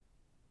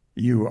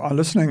You are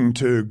listening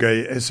to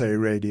Gay SA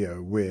Radio,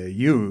 where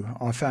you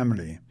are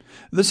family.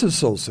 This is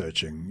Soul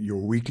Searching, your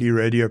weekly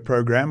radio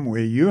program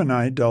where you and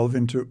I delve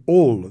into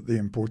all the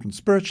important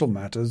spiritual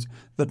matters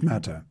that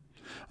matter.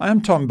 I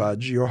am Tom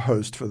Budge, your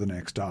host for the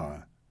next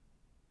hour.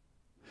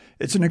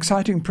 It's an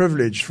exciting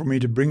privilege for me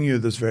to bring you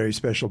this very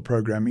special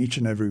program each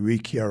and every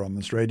week here on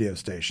this radio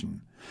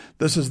station.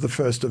 This is the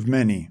first of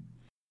many.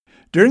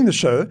 During the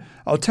show,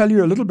 I'll tell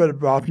you a little bit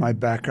about my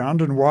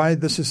background and why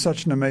this is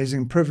such an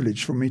amazing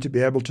privilege for me to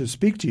be able to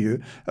speak to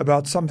you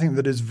about something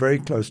that is very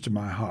close to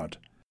my heart.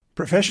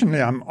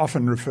 Professionally, I'm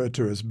often referred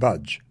to as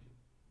Budge.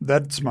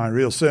 That's my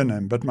real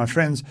surname, but my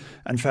friends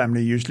and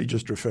family usually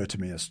just refer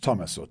to me as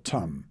Thomas or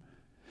Tom.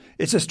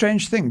 It's a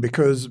strange thing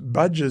because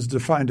Budge is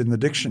defined in the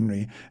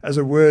dictionary as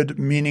a word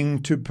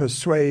meaning to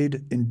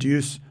persuade,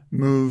 induce,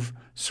 move,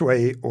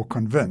 sway, or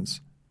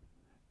convince.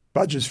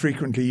 Budge is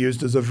frequently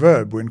used as a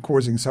verb when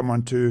causing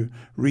someone to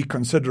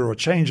reconsider or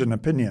change an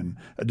opinion,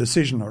 a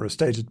decision, or a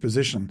stated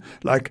position,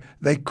 like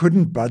they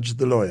couldn't budge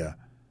the lawyer.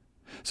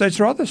 So it's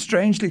rather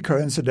strangely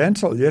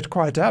coincidental, yet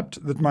quite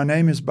apt, that my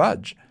name is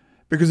Budge,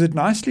 because it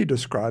nicely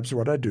describes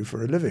what I do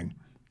for a living.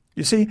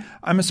 You see,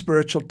 I'm a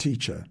spiritual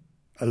teacher,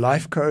 a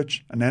life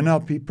coach, an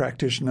NLP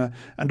practitioner,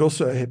 and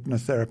also a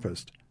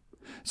hypnotherapist.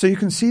 So you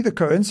can see the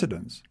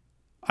coincidence.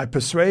 I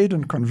persuade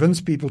and convince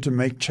people to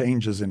make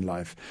changes in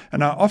life,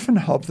 and I often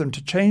help them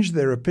to change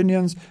their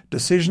opinions,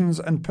 decisions,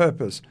 and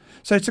purpose.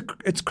 So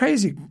it's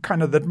crazy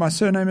kind of that my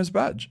surname is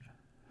Budge.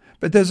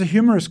 But there's a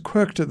humorous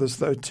quirk to this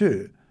though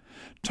too.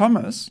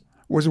 Thomas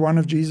was one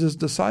of Jesus'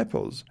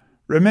 disciples.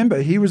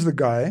 Remember, he was the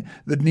guy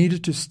that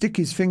needed to stick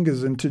his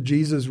fingers into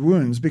Jesus'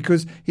 wounds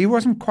because he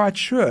wasn't quite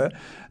sure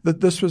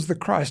that this was the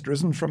Christ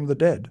risen from the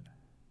dead.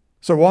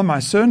 So while my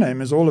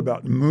surname is all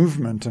about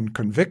movement and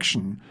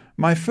conviction,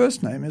 my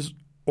first name is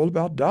all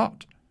about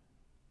doubt.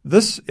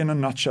 This, in a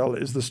nutshell,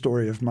 is the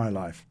story of my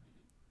life.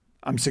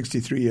 I'm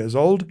 63 years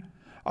old.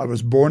 I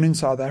was born in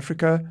South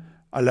Africa.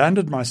 I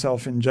landed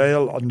myself in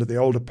jail under the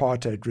old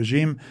apartheid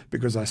regime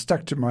because I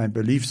stuck to my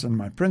beliefs and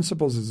my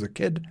principles as a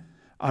kid.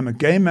 I'm a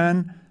gay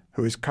man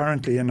who is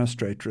currently in a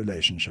straight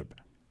relationship.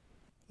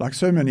 Like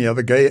so many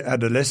other gay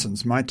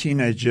adolescents, my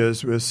teenage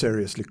years were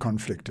seriously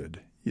conflicted.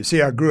 You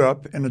see, I grew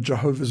up in a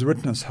Jehovah's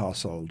Witness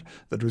household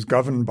that was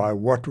governed by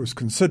what was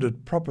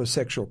considered proper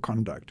sexual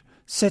conduct,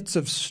 sets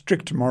of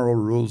strict moral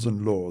rules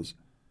and laws.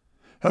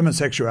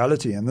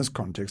 Homosexuality in this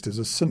context is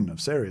a sin of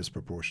serious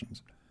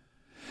proportions.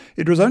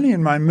 It was only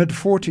in my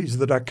mid-40s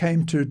that I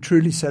came to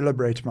truly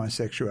celebrate my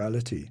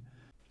sexuality.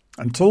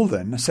 Until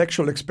then,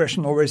 sexual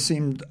expression always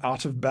seemed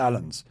out of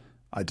balance.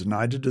 I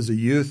denied it as a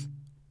youth,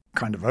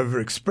 kind of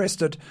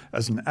overexpressed it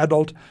as an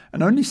adult,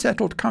 and only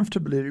settled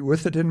comfortably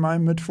with it in my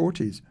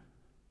mid-40s.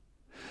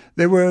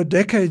 There were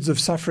decades of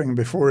suffering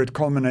before it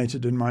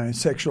culminated in my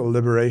sexual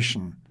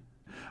liberation.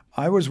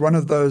 I was one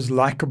of those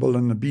likable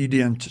and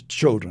obedient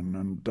children,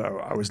 and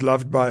I was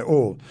loved by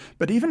all.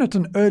 But even at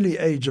an early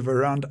age of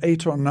around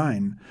 8 or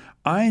 9,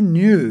 I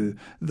knew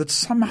that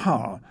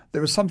somehow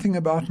there was something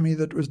about me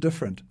that was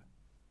different.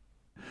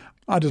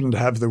 I didn't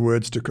have the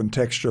words to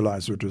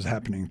contextualize what was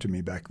happening to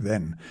me back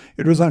then.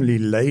 It was only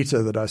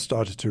later that I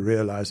started to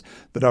realize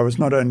that I was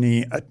not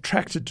only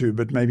attracted to,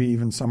 but maybe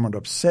even somewhat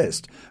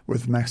obsessed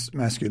with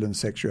masculine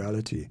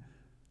sexuality.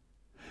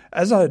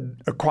 As I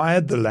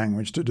acquired the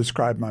language to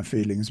describe my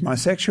feelings, my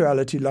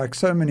sexuality, like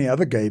so many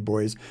other gay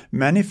boys,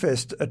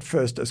 manifested at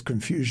first as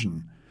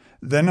confusion.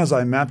 Then as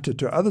I mapped it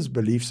to others'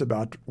 beliefs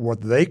about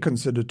what they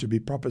considered to be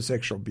proper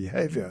sexual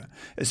behavior,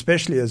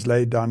 especially as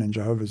laid down in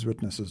Jehovah's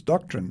Witnesses'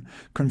 doctrine,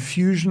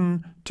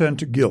 confusion turned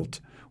to guilt,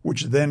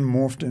 which then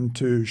morphed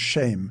into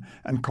shame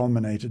and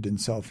culminated in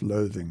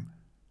self-loathing.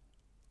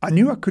 I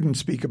knew I couldn't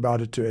speak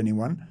about it to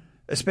anyone,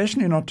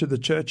 especially not to the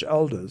church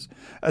elders,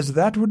 as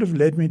that would have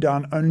led me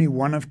down only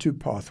one of two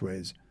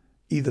pathways,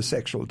 either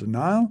sexual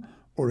denial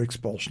or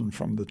expulsion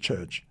from the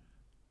church.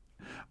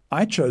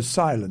 I chose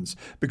silence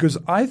because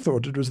I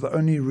thought it was the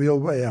only real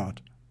way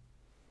out.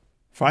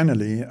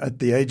 Finally, at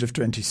the age of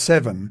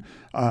 27,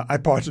 I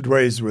parted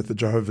ways with the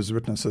Jehovah's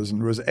Witnesses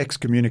and was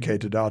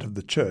excommunicated out of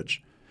the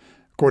church.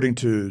 According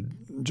to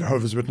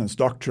Jehovah's Witness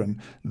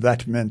doctrine,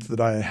 that meant that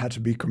I had to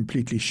be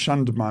completely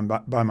shunned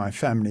by my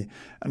family,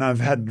 and I've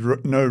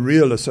had no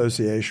real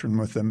association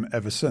with them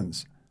ever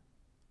since.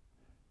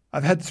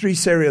 I've had 3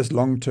 serious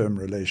long-term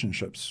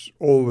relationships,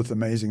 all with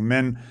amazing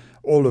men,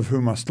 all of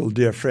whom are still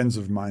dear friends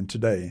of mine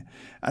today.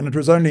 And it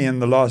was only in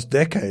the last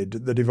decade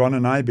that Yvonne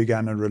and I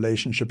began a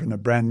relationship in a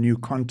brand new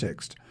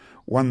context,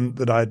 one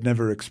that I had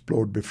never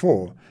explored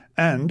before,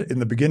 and, in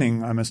the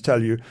beginning, I must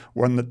tell you,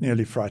 one that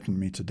nearly frightened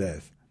me to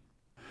death.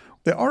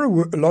 There are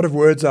a lot of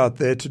words out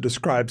there to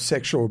describe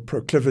sexual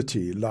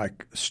proclivity,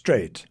 like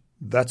straight.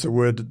 That's a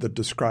word that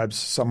describes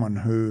someone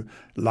who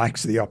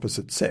likes the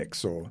opposite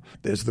sex. Or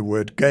there's the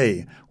word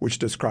gay, which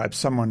describes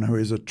someone who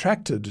is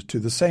attracted to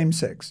the same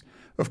sex.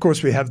 Of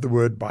course, we have the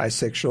word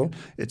bisexual.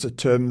 It's a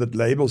term that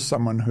labels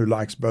someone who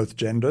likes both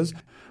genders.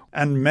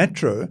 And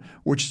metro,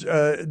 which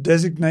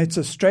designates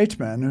a straight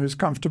man who is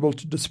comfortable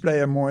to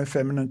display a more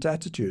effeminate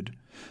attitude.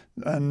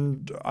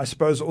 and I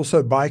suppose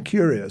also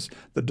bi-curious,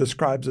 that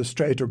describes a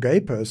straight or gay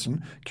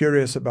person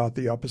curious about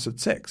the opposite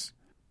sex.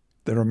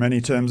 There are many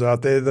terms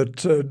out there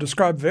that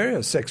describe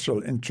various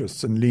sexual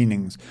interests and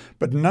leanings,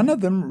 but none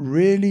of them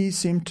really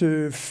seem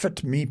to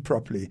fit me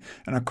properly,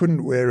 and I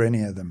couldn't wear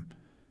any of them.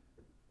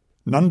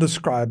 None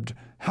described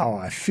how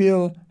I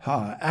feel, how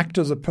I act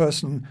as a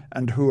person,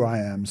 and who I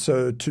am.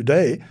 So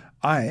today,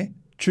 I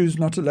choose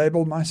not to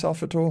label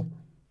myself at all.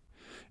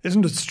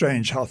 Isn't it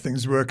strange how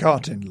things work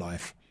out in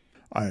life?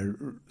 I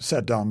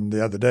sat down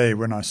the other day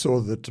when I saw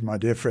that my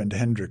dear friend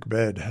Hendrik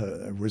Baird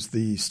was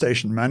the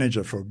station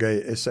manager for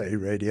Gay SA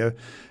Radio,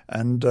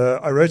 and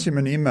I wrote him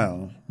an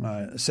email.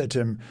 I said to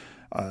him,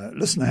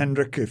 listen,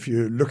 Hendrik, if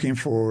you're looking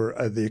for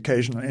the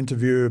occasional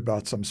interview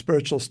about some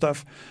spiritual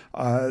stuff,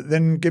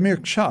 then give me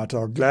a shout.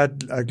 I'll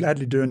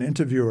gladly do an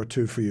interview or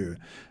two for you.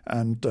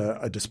 And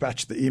I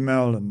dispatched the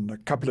email, and a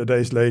couple of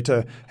days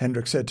later,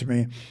 Hendrik said to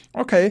me,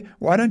 okay,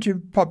 why don't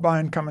you pop by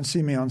and come and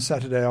see me on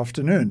Saturday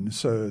afternoon?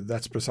 So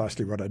that's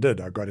precisely what I did.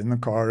 I got in the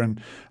car and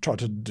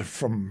trotted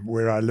from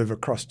where I live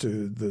across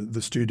to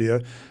the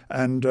studio.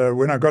 And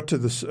when I got to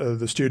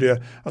the studio,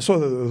 I saw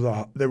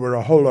that there were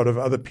a whole lot of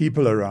other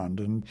people around,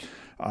 and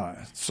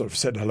I sort of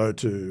said hello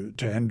to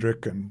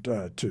Hendrik and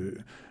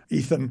to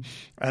Ethan.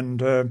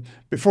 And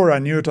before I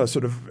knew it, I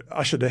sort of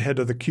ushered ahead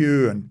of the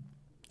queue, and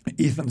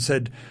Ethan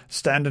said,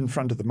 stand in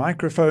front of the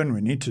microphone.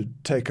 We need to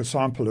take a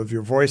sample of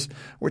your voice,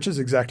 which is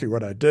exactly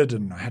what I did.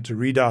 And I had to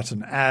read out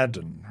an ad,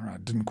 and I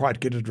didn't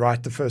quite get it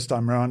right the first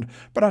time around,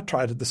 but I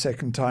tried it the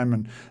second time.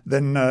 And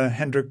then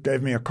Hendrik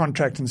gave me a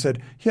contract and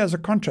said, here's a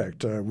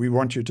contract. We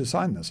want you to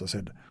sign this. I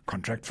said,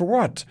 contract for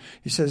what?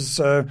 He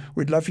says,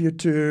 we'd love you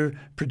to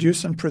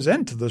produce and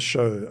present the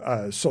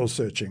show, Soul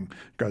Searching.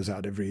 Goes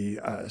out every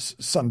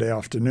Sunday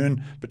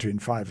afternoon between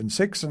 5 and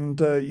 6, and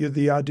you're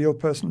the ideal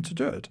person to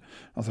do it.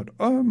 I thought,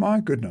 oh my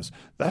goodness,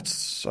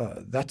 that's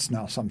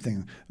now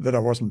something that I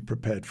wasn't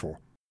prepared for.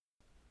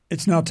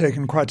 It's now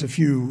taken quite a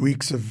few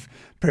weeks of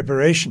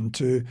preparation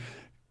to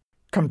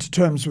come to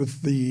terms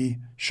with the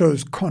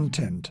show's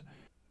content,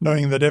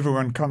 knowing that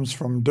everyone comes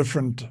from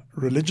different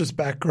religious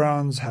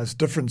backgrounds, has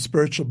different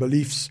spiritual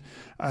beliefs,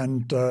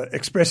 and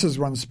expresses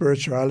one's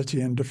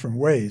spirituality in different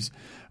ways.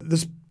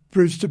 This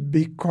proves to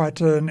be quite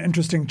an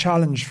interesting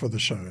challenge for the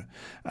show,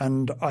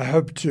 and I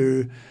hope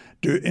to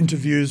do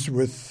interviews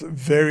with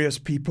various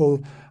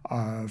people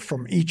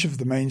from each of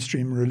the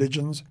mainstream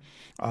religions.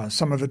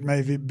 Some of it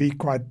may be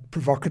quite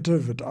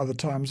provocative. At other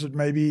times it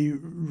may be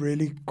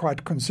really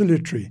quite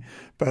conciliatory.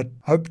 But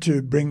hope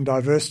to bring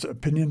diverse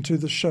opinion to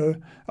the show,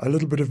 a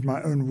little bit of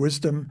my own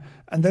wisdom,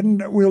 and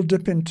then we'll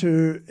dip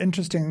into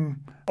interesting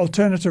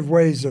alternative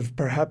ways of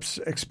perhaps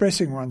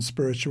expressing one's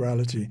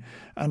spirituality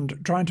and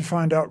trying to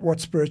find out what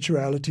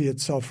spirituality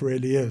itself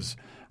really is.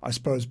 I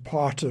suppose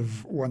part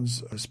of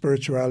one's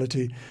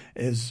spirituality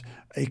is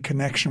a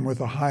connection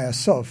with a higher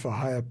self, a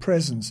higher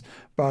presence,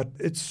 but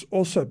it's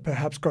also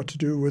perhaps got to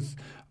do with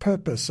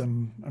purpose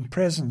and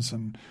presence,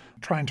 and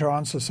trying to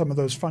answer some of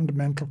those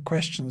fundamental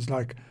questions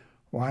like,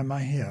 why am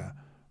I here?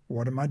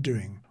 What am I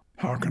doing?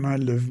 How can I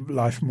live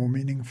life more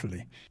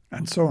meaningfully?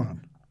 And so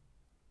on.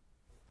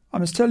 I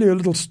must tell you a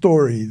little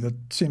story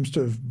that seems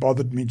to have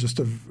bothered me just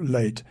of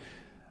late.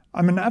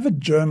 I'm an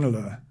avid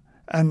journaler,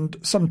 and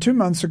some 2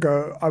 months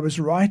ago, I was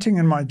writing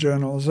in my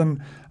journals, and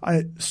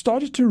I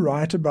started to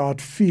write about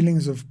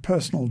feelings of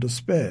personal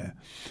despair.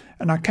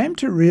 And I came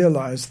to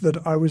realize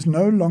that I was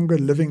no longer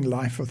living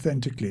life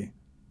authentically.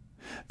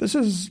 This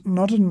is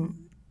not a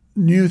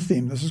new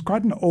theme. This is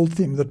quite an old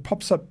theme that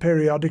pops up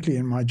periodically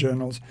in my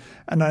journals,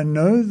 and I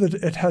know that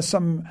it has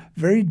some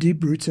very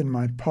deep roots in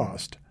my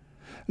past.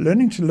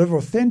 Learning to live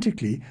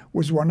authentically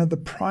was one of the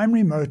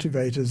primary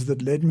motivators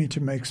that led me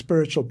to make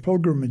spiritual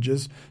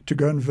pilgrimages to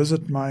go and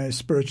visit my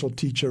spiritual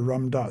teacher,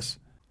 Ram Dass.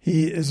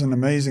 He is an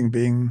amazing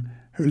being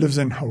who lives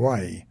in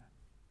Hawaii.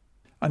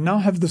 I now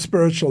have the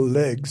spiritual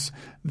legs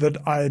that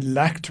I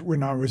lacked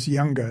when I was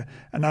younger,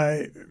 and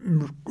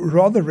I'm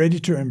rather ready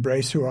to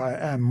embrace who I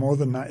am more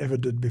than I ever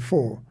did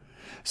before.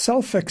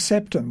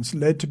 Self-acceptance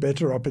led to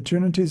better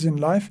opportunities in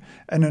life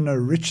and in a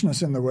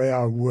richness in the way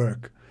I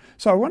work.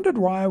 So I wondered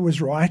why I was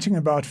writing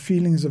about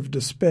feelings of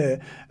despair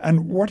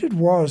and what it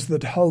was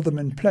that held them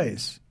in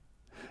place.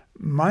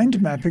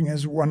 Mind mapping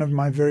is one of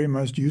my very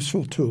most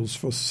useful tools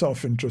for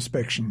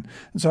self-introspection,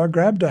 and so I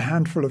grabbed a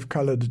handful of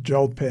colored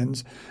gel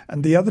pens,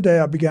 and the other day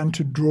I began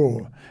to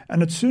draw,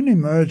 and it soon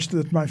emerged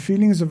that my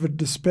feelings of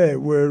despair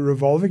were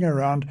revolving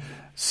around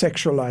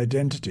sexual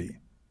identity.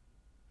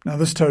 Now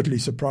this totally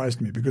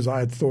surprised me because I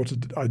had thought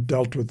I'd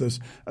dealt with this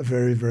a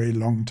very, very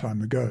long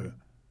time ago.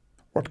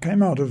 What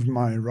came out of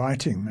my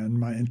writing and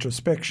my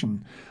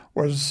introspection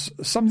was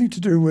something to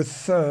do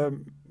with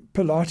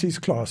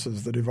Pilates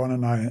classes that Yvonne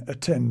and I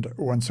attend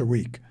once a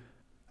week.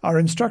 Our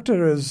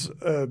instructor is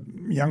a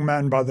young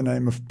man by the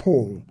name of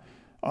Paul.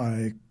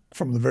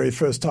 From the very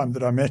first time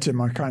that I met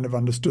him, I kind of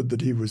understood that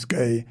he was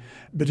gay.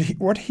 But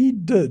what he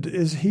did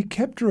is he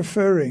kept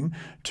referring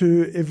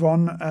to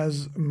Yvonne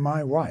as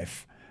my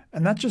wife,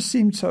 and that just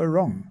seemed so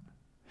wrong.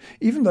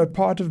 Even though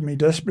part of me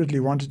desperately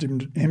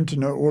wanted him to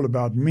know all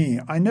about me,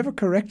 I never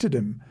corrected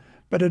him,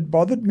 but it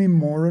bothered me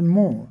more and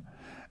more.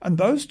 And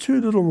those two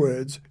little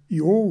words,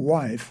 your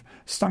wife,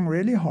 stung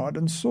really hard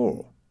and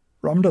sore.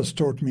 Ramdas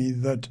taught me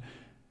that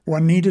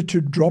one needed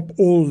to drop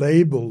all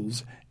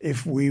labels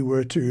if we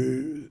were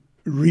to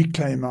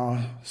reclaim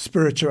our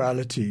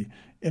spirituality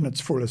in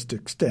its fullest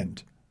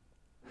extent.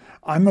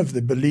 I'm of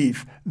the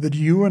belief that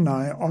you and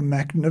I are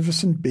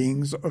magnificent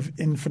beings of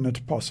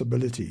infinite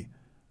possibility.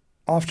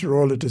 After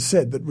all, it is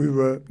said that we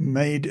were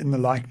made in the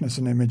likeness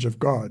and image of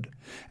God,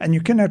 and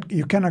you cannot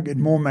get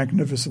more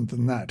magnificent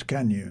than that,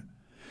 can you?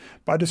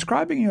 By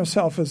describing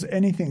yourself as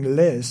anything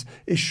less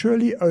is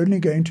surely only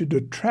going to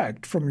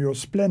detract from your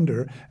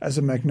splendor as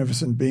a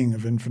magnificent being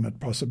of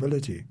infinite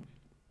possibility.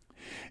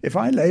 If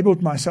I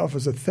labeled myself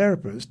as a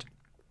therapist,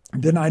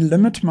 then I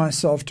limit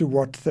myself to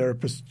what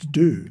therapists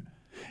do.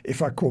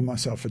 If I call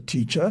myself a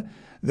teacher,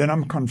 then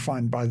I'm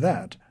confined by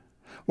that.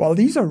 While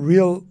these are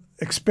real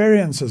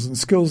experiences and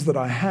skills that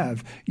I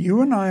have,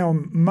 you and I are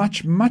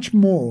much, much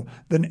more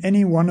than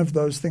any one of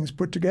those things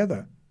put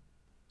together.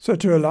 So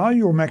to allow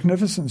your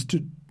magnificence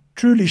to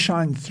truly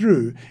shine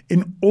through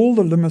in all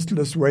the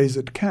limitless ways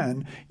it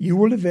can, you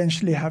will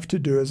eventually have to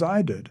do as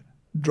I did.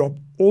 Drop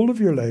all of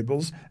your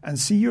labels and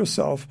see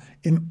yourself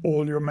in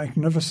all your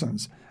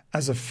magnificence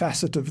as a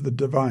facet of the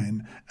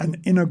divine,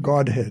 an inner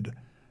Godhead,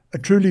 a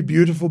truly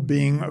beautiful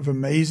being of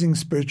amazing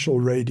spiritual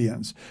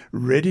radiance,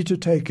 ready to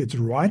take its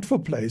rightful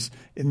place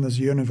in this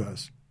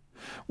universe.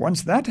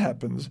 Once that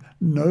happens,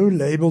 no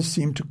labels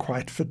seem to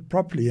quite fit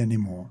properly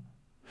anymore.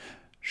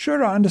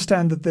 Sure, I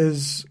understand that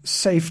there's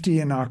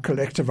safety in our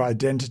collective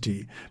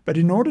identity, but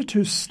in order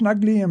to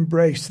snugly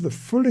embrace the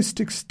fullest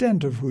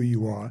extent of who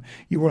you are,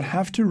 you will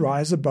have to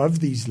rise above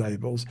these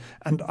labels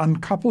and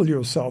uncouple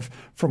yourself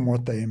from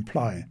what they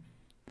imply.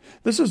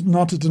 This is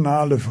not a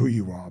denial of who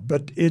you are,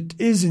 but it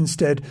is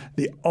instead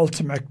the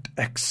ultimate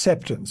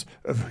acceptance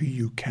of who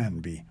you can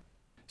be.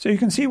 So you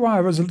can see why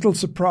I was a little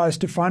surprised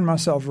to find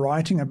myself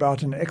writing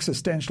about an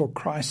existential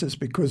crisis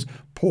because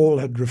Paul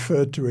had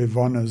referred to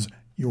Yvonne as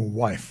your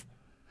wife.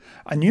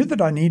 I knew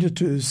that I needed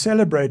to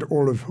celebrate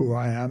all of who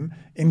I am,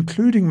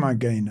 including my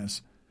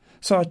gayness.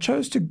 So I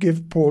chose to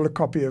give Paul a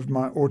copy of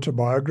my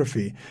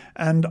autobiography,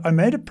 and I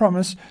made a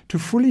promise to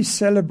fully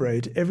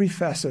celebrate every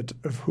facet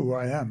of who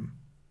I am.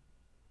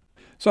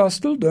 So I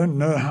still don't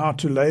know how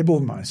to label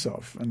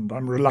myself, and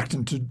I'm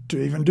reluctant to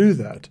even do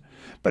that.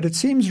 But it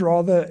seems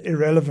rather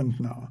irrelevant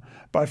now.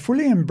 By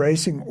fully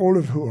embracing all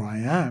of who I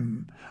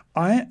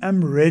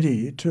am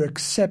ready to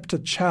accept a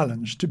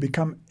challenge to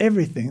become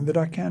everything that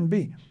I can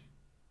be.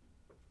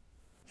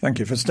 Thank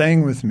you for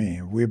staying with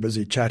me. We're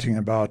busy chatting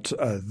about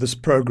this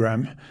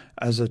program,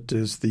 as it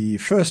is the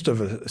first of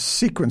a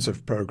sequence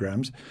of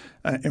programs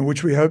in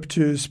which we hope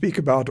to speak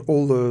about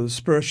all the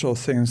spiritual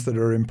things that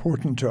are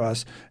important to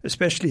us,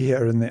 especially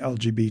here in the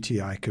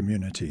LGBTI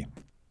community.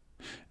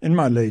 In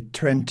my late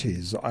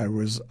 20s, I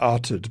was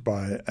outed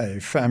by a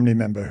family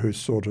member who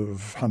sort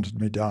of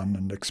hunted me down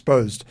and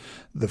exposed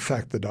the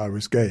fact that I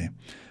was gay.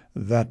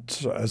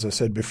 That, as I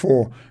said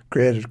before,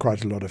 created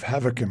quite a lot of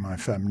havoc in my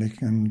family,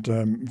 and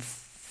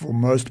for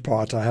most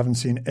part, I haven't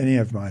seen any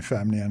of my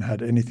family and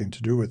had anything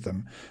to do with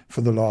them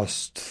for the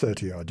last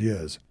 30-odd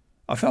years.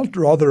 I felt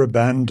rather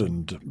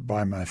abandoned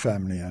by my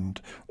family,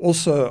 and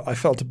also I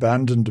felt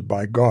abandoned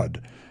by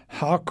God.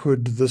 How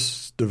could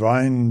this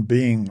divine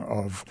being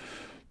of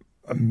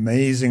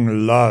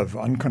amazing love,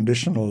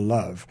 unconditional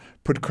love,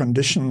 put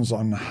conditions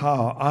on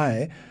how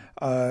I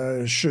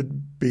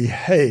should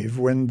behave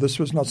when this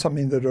was not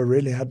something that I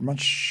really had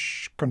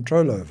much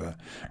control over?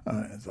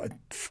 I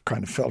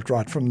kind of felt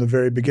right from the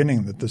very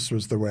beginning that this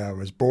was the way I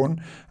was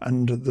born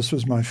and this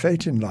was my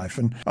fate in life.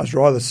 And I was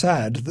rather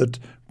sad that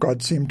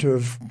God seemed to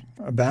have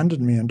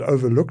abandoned me and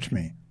overlooked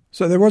me.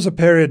 So there was a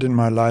period in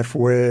my life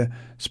where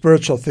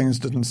spiritual things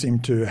didn't seem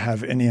to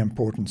have any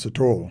importance at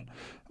all.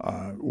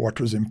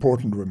 What was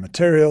important were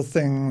material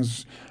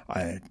things.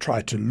 I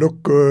tried to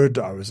look good.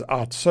 I was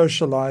out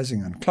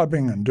socializing and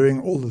clubbing and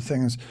doing all the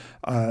things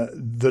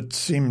that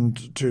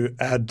seemed to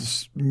add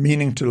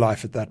meaning to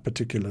life at that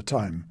particular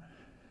time.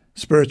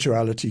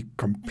 Spirituality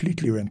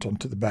completely went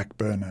onto the back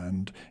burner,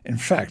 and in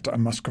fact, I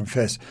must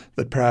confess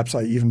that perhaps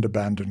I even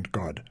abandoned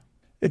God.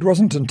 It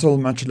wasn't until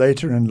much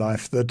later in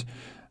life that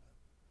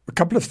a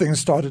couple of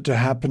things started to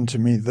happen to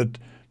me that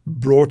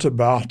brought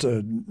about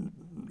a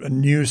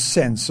new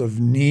sense of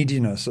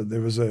neediness.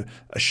 There was a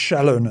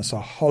shallowness, a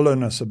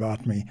hollowness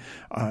about me.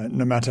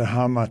 No matter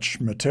how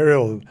much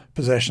material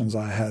possessions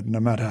I had,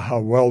 no matter how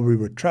well we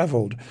were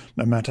traveled,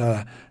 no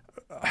matter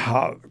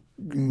how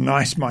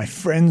nice my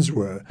friends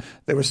were,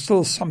 there was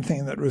still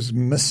something that was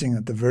missing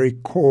at the very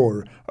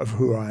core of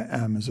who I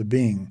am as a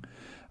being.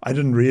 I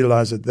didn't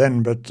realize it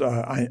then, but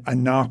I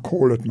now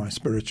call it my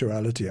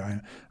spirituality.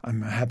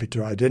 I'm happy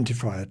to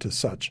identify it as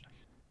such.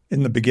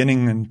 In the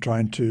beginning, in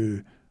trying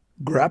to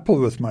grapple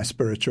with my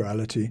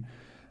spirituality,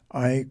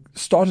 I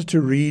started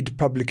to read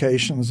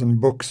publications and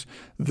books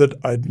that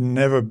I'd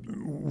never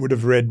would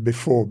have read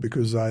before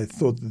because I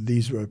thought that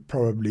these were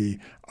probably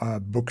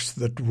books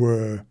that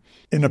were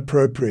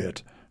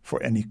inappropriate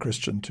for any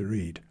Christian to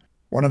read.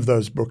 One of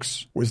those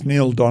books was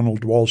Neale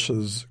Donald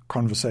Walsch's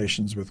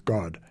Conversations with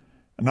God.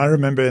 And I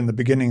remember in the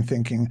beginning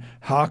thinking,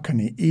 how can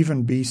he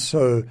even be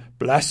so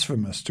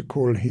blasphemous to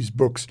call his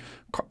books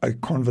a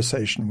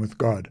conversation with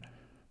God?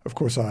 Of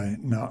course, I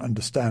now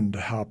understand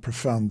how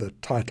profound the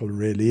title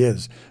really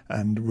is,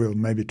 and we'll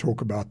maybe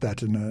talk about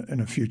that in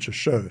a future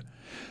show.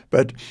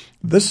 But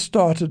this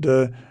started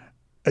a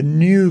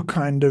new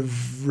kind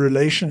of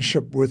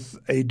relationship with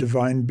a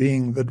divine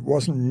being that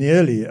wasn't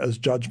nearly as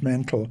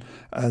judgmental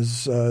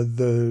as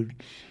the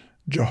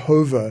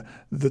Jehovah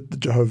that the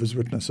Jehovah's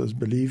Witnesses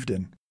believed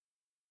in.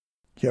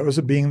 Here was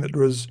a being that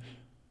was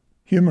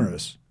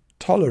humorous,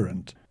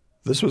 tolerant.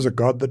 This was a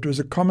God that was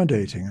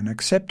accommodating and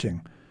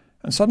accepting.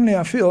 And suddenly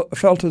I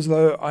felt as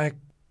though I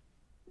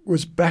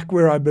was back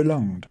where I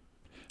belonged.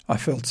 I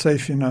felt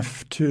safe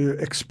enough to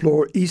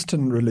explore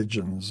Eastern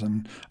religions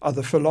and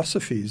other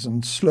philosophies,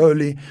 and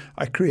slowly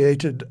I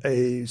created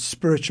a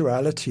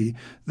spirituality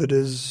that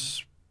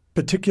is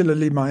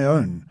particularly my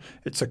own.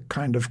 It's a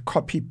kind of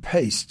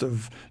copy-paste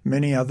of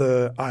many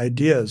other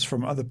ideas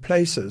from other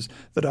places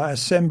that I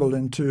assemble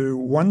into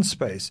one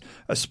space,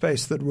 a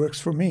space that works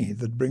for me,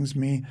 that brings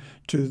me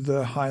to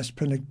the highest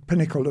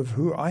pinnacle of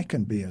who I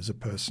can be as a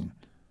person.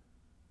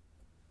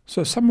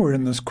 So somewhere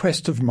in this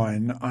quest of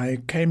mine, I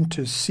came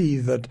to see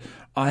that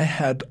I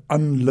had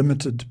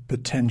unlimited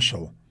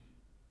potential.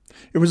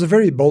 It was a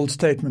very bold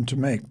statement to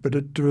make, but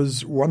it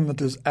was one that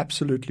is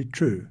absolutely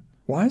true.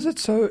 Why is it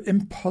so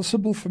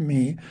impossible for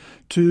me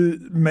to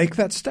make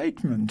that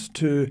statement,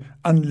 to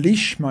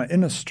unleash my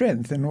inner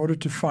strength in order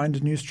to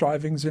find new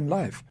strivings in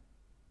life?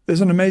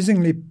 There's an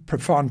amazingly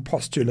profound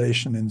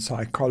postulation in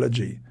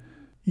psychology.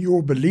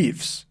 Your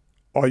beliefs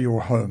are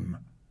your home.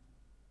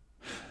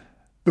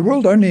 The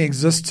world only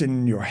exists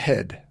in your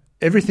head.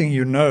 Everything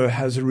you know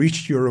has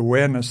reached your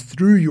awareness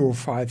through your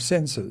five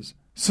senses.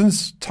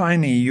 Since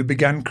tiny, you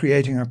began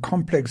creating a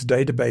complex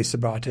database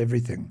about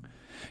everything.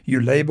 You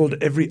labeled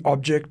every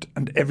object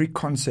and every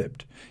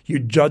concept. You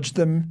judged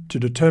them to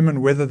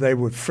determine whether they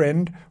were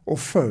friend or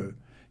foe.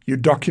 You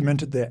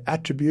documented their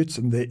attributes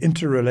and their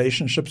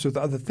interrelationships with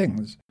other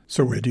things.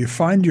 So where do you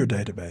find your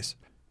database?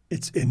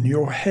 It's in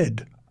your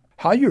head.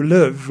 How you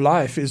live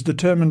life is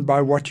determined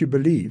by what you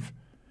believe.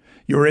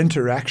 Your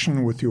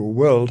interaction with your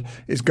world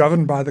is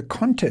governed by the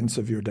contents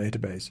of your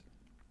database.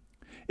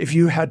 If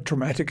you had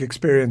traumatic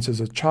experience as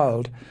a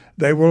child,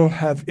 they will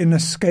have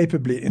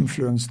inescapably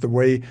influenced the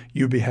way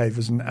you behave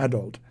as an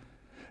adult.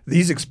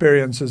 These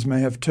experiences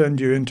may have turned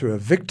you into a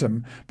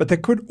victim, but they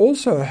could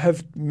also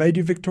have made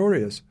you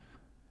victorious.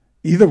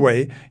 Either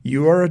way,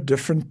 you are a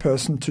different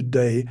person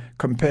today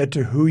compared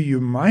to who you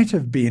might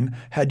have been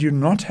had you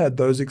not had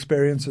those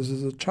experiences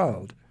as a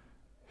child.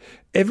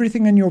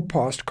 Everything in your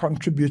past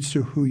contributes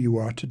to who you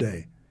are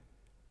today.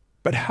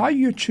 But how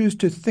you choose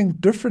to think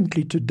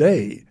differently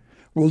today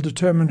will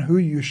determine who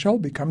you shall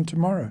become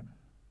tomorrow.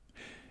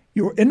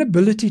 Your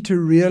inability to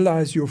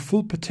realize your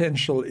full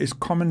potential is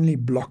commonly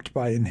blocked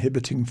by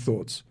inhibiting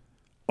thoughts,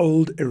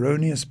 old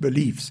erroneous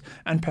beliefs,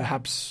 and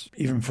perhaps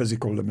even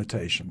physical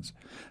limitations.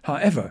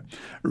 However,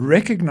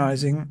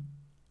 recognizing,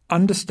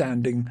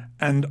 understanding,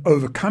 and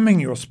overcoming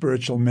your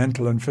spiritual,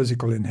 mental, and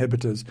physical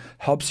inhibitors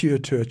helps you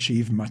to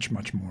achieve much,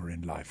 much more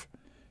in life.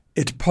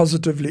 It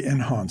positively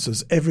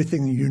enhances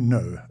everything you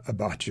know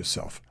about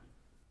yourself.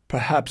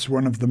 Perhaps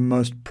one of the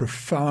most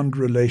profound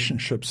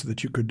relationships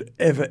that you could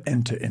ever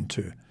enter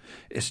into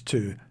is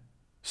to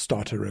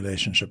start a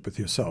relationship with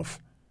yourself.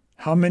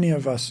 How many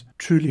of us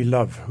truly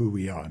love who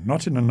we are?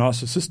 Not in a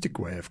narcissistic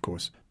way, of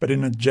course, but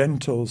in a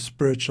gentle,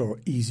 spiritual,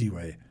 easy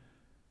way.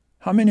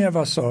 How many of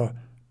us are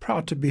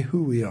proud to be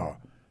who we are?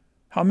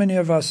 How many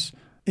of us,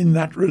 in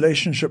that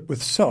relationship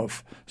with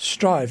self,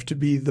 strive to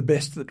be the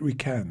best that we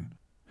can?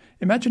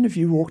 Imagine if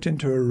you walked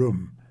into a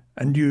room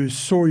and you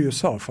saw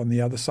yourself on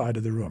the other side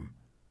of the room.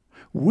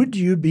 Would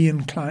you be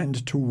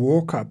inclined to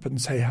walk up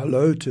and say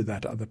hello to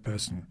that other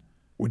person?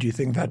 Would you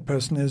think that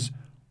person is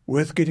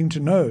worth getting to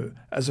know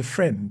as a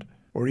friend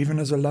or even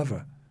as a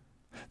lover?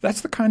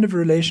 That's the kind of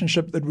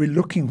relationship that we're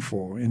looking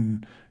for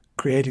in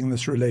creating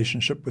this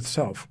relationship with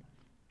self.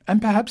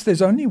 And perhaps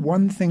there's only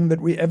one thing that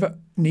we ever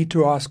need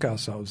to ask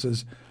ourselves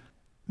is,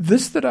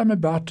 this that I'm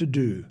about to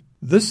do,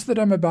 this that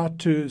I'm about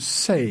to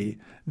say,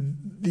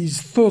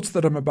 these thoughts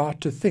that I'm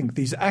about to think,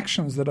 these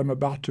actions that I'm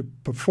about to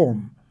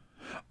perform,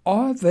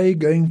 are they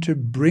going to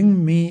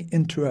bring me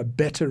into a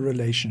better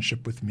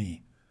relationship with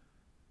me?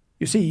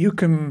 You see, you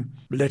can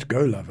let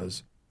go,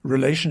 lovers.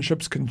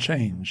 Relationships can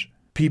change.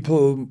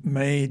 People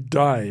may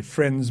die.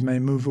 Friends may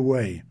move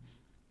away.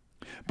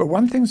 But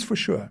one thing's for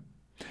sure.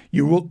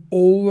 You will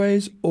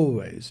always,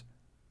 always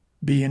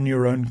be in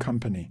your own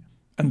company.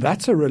 And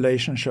that's a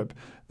relationship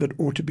that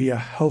ought to be a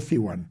healthy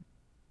one.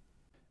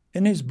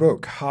 In his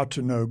book, How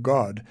to Know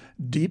God,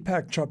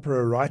 Deepak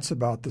Chopra writes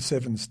about the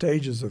 7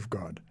 stages of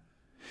God.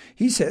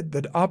 He said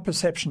that our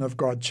perception of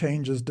God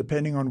changes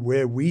depending on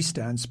where we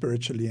stand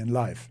spiritually in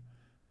life.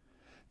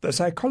 The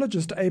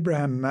psychologist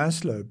Abraham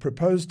Maslow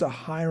proposed a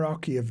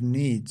hierarchy of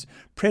needs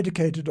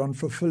predicated on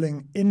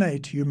fulfilling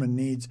innate human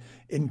needs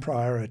in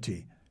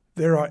priority.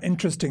 There are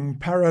interesting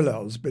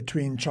parallels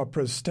between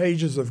Chopra's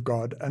stages of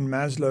God and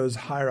Maslow's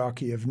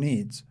hierarchy of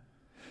needs.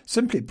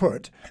 Simply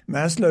put,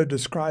 Maslow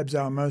describes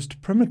our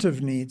most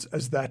primitive needs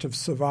as that of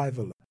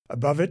survival.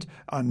 Above it,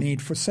 our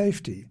need for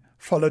safety,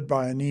 followed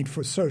by a need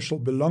for social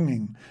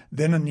belonging,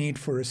 then a need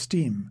for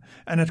esteem,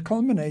 and it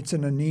culminates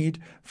in a need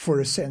for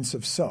a sense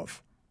of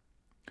self.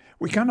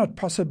 We cannot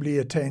possibly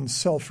attain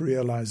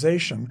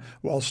self-realization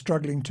while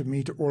struggling to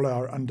meet all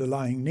our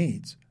underlying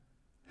needs.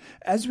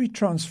 As we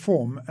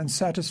transform and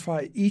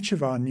satisfy each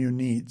of our new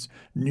needs,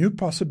 new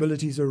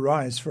possibilities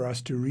arise for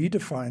us to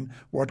redefine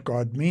what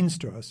God means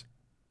to us.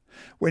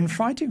 When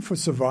fighting for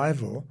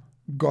survival,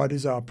 God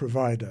is our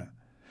provider.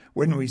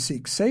 When we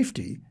seek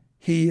safety,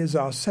 He is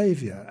our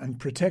savior and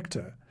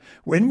protector.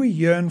 When we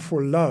yearn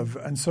for love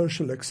and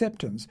social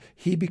acceptance,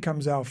 He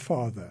becomes our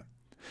Father.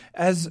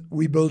 As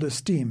we build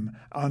esteem,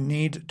 our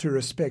need to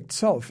respect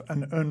self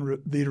and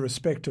earn the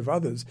respect of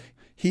others,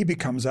 He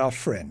becomes our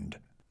friend.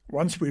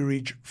 Once we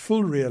reach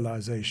full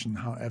realization,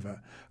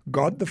 however,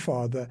 God the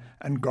Father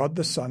and God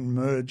the Son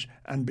merge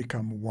and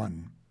become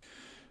one.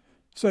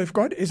 So if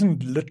God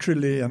isn't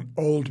literally an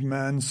old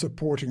man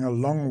supporting a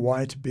long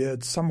white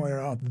beard somewhere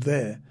out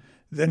there,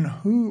 then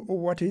who or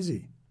what is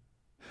He?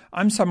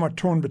 I'm somewhat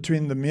torn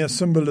between the mere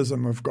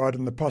symbolism of God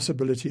and the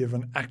possibility of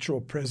an actual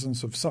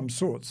presence of some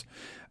sorts,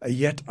 a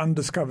yet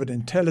undiscovered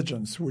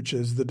intelligence which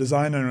is the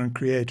designer and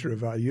creator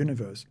of our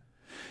universe.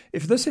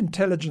 If this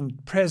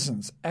intelligent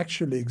presence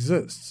actually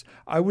exists,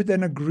 I would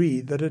then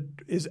agree that it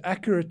is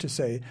accurate to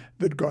say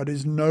that God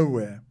is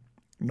nowhere,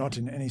 not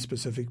in any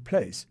specific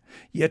place,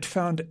 yet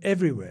found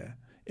everywhere,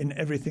 in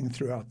everything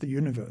throughout the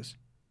universe.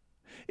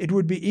 It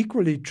would be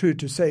equally true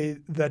to say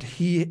that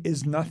He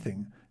is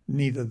nothing,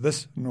 neither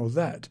this nor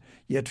that,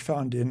 yet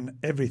found in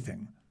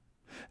everything.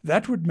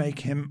 That would make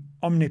Him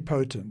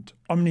omnipotent,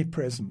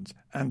 omnipresent,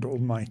 and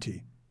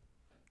almighty.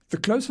 The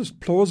closest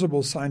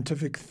plausible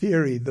scientific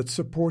theory that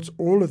supports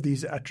all of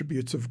these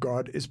attributes of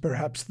God is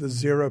perhaps the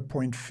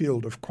zero-point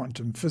field of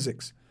quantum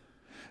physics.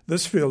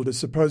 This field is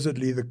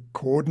supposedly the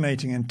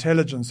coordinating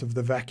intelligence of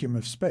the vacuum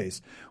of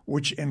space,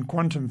 which in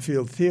quantum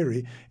field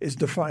theory is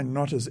defined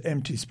not as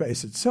empty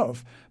space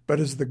itself, but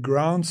as the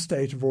ground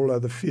state of all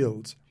other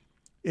fields.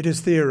 It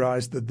is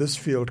theorized that this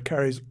field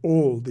carries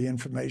all the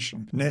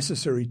information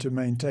necessary to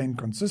maintain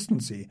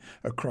consistency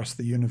across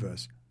the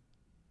universe.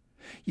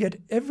 Yet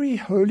every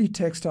holy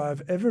text I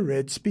have ever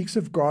read speaks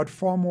of God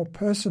far more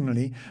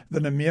personally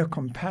than a mere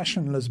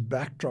compassionless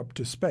backdrop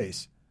to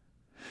space.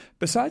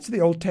 Besides the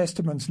Old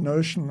Testament's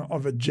notion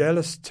of a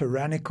jealous,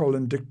 tyrannical,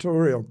 and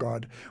dictatorial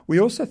God, we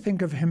also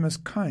think of Him as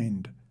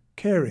kind,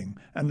 caring,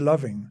 and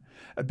loving,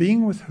 a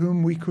being with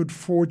whom we could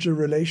forge a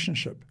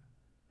relationship.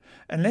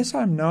 Unless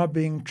I'm now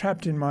being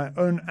trapped in my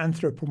own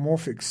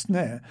anthropomorphic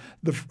snare,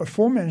 the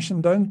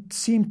aforementioned don't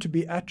seem to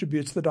be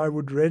attributes that I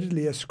would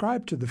readily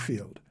ascribe to the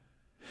field.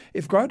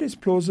 If God is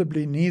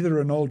plausibly neither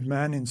an old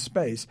man in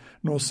space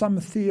nor some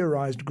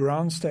theorized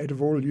ground state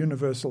of all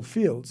universal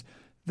fields,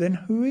 then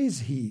who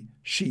is He,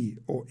 she,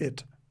 or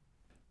it?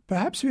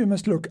 Perhaps we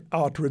must look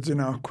outwards in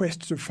our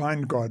quest to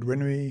find God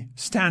when we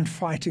stand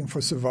fighting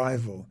for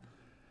survival.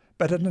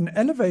 But at an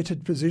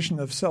elevated position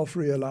of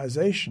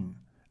self-realization,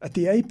 at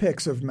the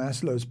apex of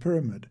Maslow's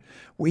pyramid,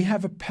 we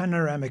have a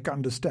panoramic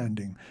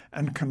understanding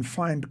and can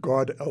find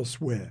God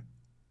elsewhere.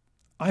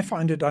 I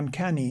find it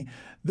uncanny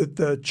that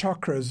the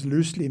chakras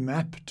loosely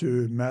map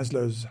to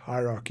Maslow's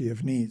hierarchy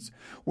of needs,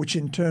 which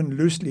in turn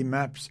loosely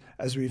maps,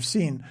 as we've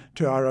seen,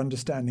 to our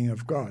understanding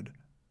of God.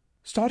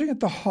 Starting at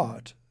the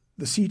heart,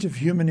 the seat of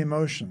human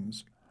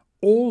emotions,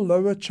 all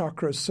lower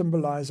chakras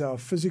symbolize our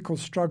physical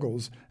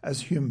struggles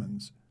as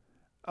humans.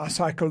 Our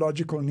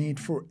psychological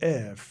need for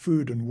air,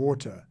 food, and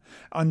water,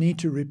 our need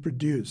to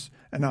reproduce,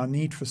 and our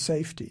need for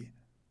safety.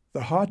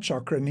 The heart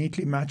chakra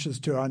neatly matches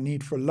to our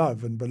need for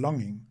love and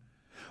belonging.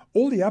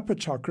 All the upper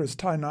chakras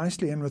tie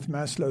nicely in with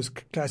Maslow's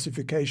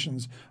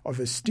classifications of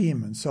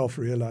esteem and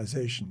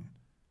self-realization.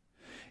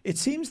 It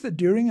seems that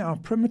during our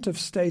primitive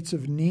states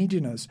of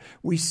neediness,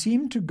 we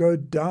seem to go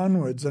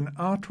downwards and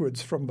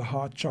outwards from the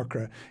heart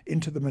chakra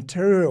into the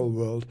material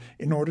world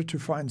in order to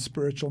find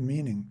spiritual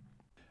meaning.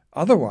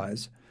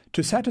 Otherwise,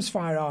 to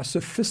satisfy our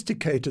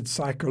sophisticated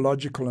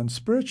psychological and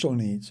spiritual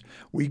needs,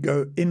 we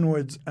go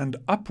inwards and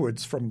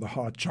upwards from the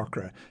heart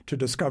chakra to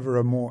discover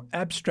a more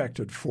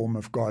abstracted form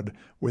of God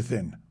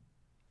within.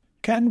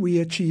 Can we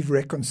achieve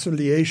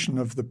reconciliation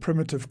of the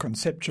primitive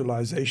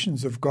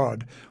conceptualizations of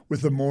God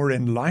with the more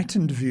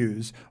enlightened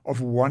views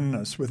of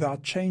oneness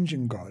without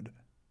changing God?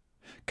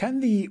 Can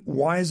the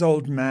wise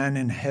old man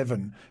in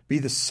heaven be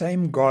the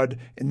same God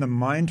in the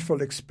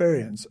mindful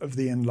experience of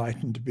the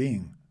enlightened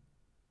being?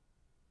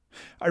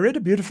 I read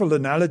a beautiful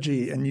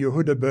analogy in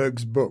Yehuda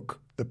Berg's book,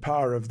 The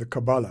Power of the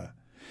Kabbalah.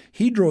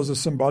 He draws a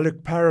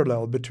symbolic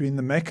parallel between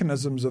the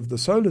mechanisms of the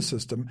solar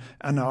system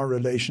and our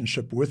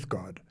relationship with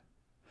God.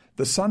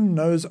 The sun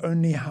knows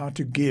only how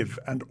to give,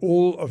 and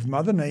all of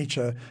Mother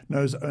Nature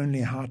knows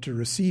only how to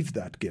receive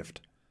that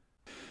gift.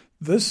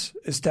 This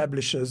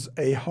establishes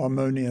a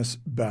harmonious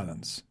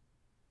balance.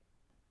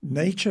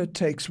 Nature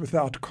takes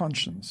without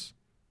conscience.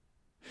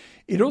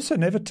 It also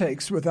never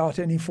takes without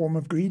any form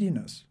of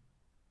greediness.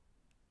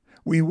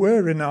 We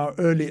were, in our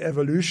early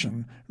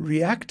evolution,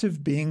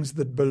 reactive beings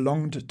that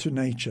belonged to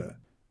nature.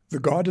 The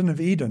Garden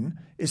of Eden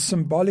is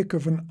symbolic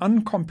of an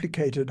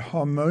uncomplicated,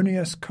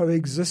 harmonious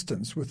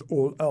coexistence with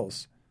all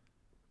else.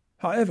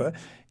 However,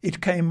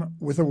 it came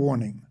with a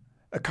warning,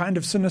 a kind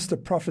of sinister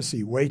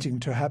prophecy waiting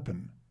to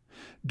happen.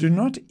 Do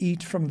not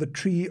eat from the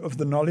tree of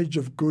the knowledge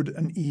of good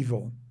and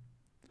evil.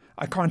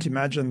 I can't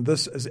imagine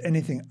this as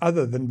anything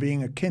other than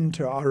being akin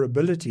to our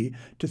ability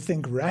to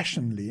think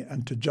rationally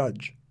and to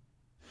judge.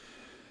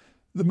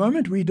 The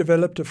moment we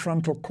developed a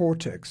frontal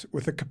cortex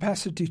with a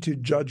capacity to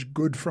judge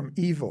good from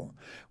evil,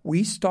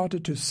 we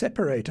started to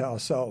separate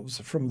ourselves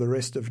from the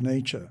rest of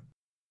nature.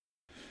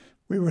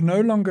 We were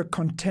no longer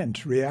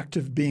content,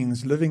 reactive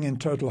beings living in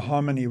total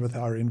harmony with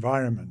our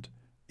environment.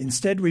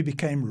 Instead, we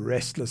became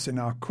restless in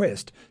our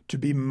quest to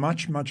be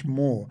much, much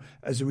more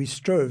as we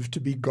strove to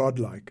be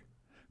godlike,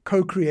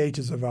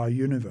 co-creators of our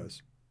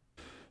universe.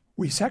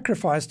 We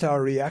sacrificed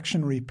our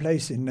reactionary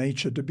place in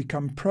nature to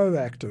become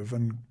proactive,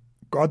 and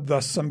God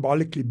thus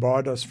symbolically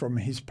barred us from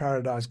his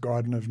paradise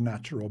garden of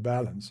natural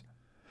balance.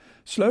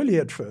 Slowly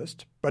at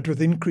first, but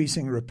with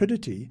increasing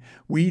rapidity,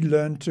 we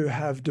learned to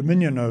have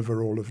dominion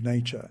over all of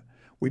nature.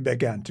 We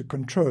began to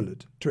control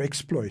it, to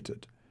exploit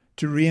it,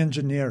 to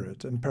re-engineer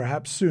it, and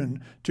perhaps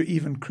soon to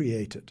even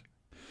create it.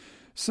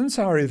 Since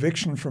our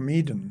eviction from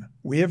Eden,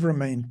 we have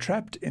remained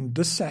trapped in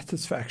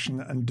dissatisfaction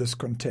and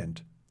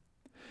discontent.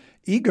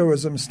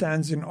 Egoism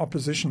stands in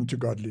opposition to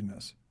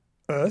godliness.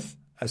 Earth,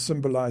 as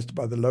symbolized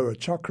by the lower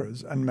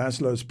chakras and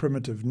Maslow's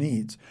primitive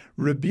needs,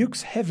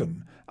 rebukes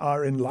heaven,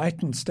 our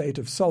enlightened state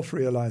of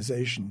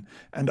self-realization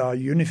and our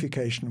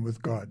unification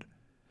with God.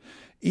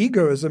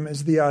 Egoism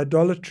is the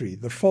idolatry,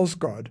 the false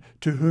god,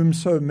 to whom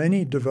so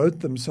many devote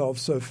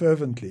themselves so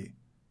fervently.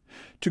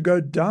 To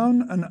go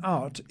down and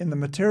out in the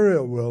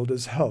material world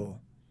is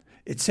hell.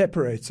 It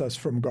separates us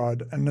from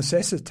God and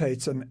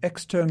necessitates an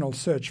external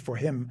search for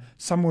him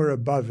somewhere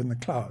above in the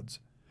clouds.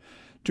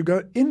 To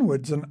go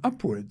inwards and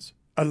upwards,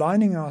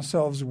 aligning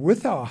ourselves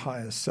with our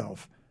highest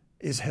self,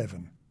 is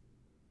heaven.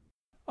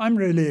 I'm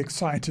really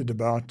excited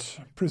about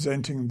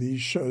presenting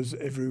these shows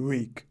every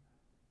week.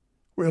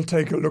 We'll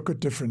take a look at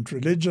different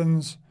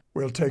religions,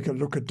 we'll take a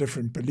look at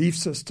different belief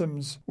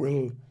systems,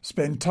 we'll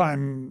spend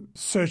time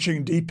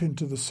searching deep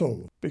into the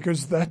soul,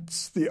 because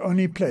that's the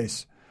only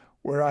place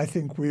where I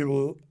think we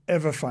will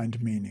ever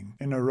find meaning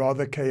in a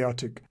rather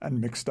chaotic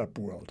and mixed up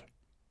world.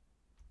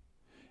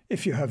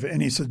 If you have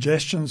any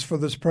suggestions for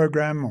this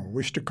program or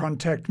wish to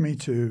contact me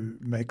to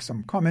make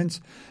some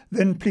comments,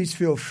 then please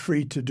feel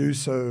free to do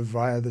so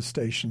via the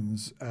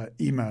station's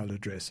email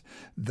address.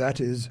 That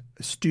is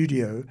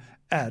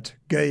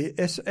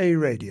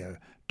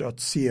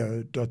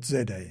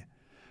studio@gaysaradio.co.za.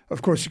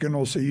 Of course, you can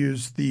also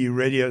use the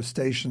radio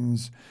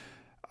station's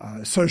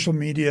social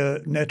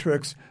media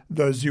networks.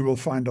 Those you will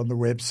find on the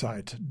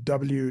website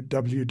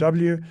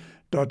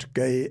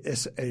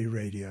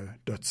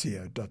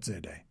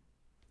www.gaysaradio.co.za.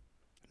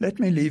 Let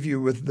me leave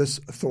you with this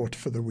thought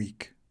for the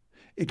week.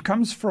 It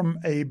comes from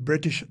a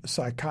British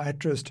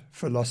psychiatrist,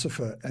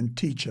 philosopher, and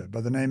teacher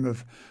by the name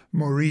of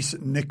Maurice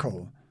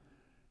Nicoll.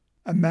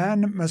 A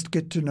man must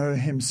get to know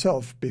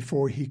himself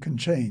before he can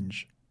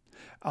change.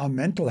 Our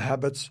mental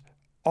habits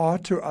are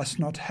to us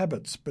not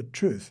habits, but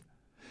truth.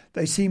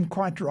 They seem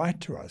quite right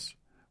to us.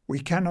 We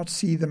cannot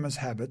see them as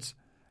habits,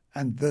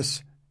 and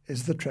this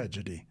is the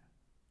tragedy.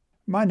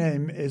 My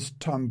name is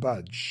Tom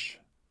Budge.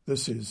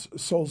 This is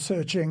Soul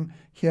Searching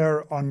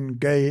here on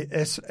Gay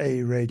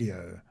SA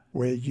Radio,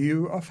 where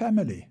you are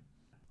family.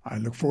 I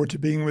look forward to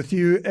being with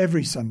you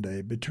every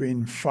Sunday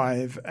between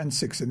 5 and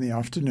 6 in the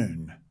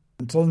afternoon.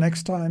 Until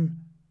next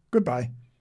time, goodbye.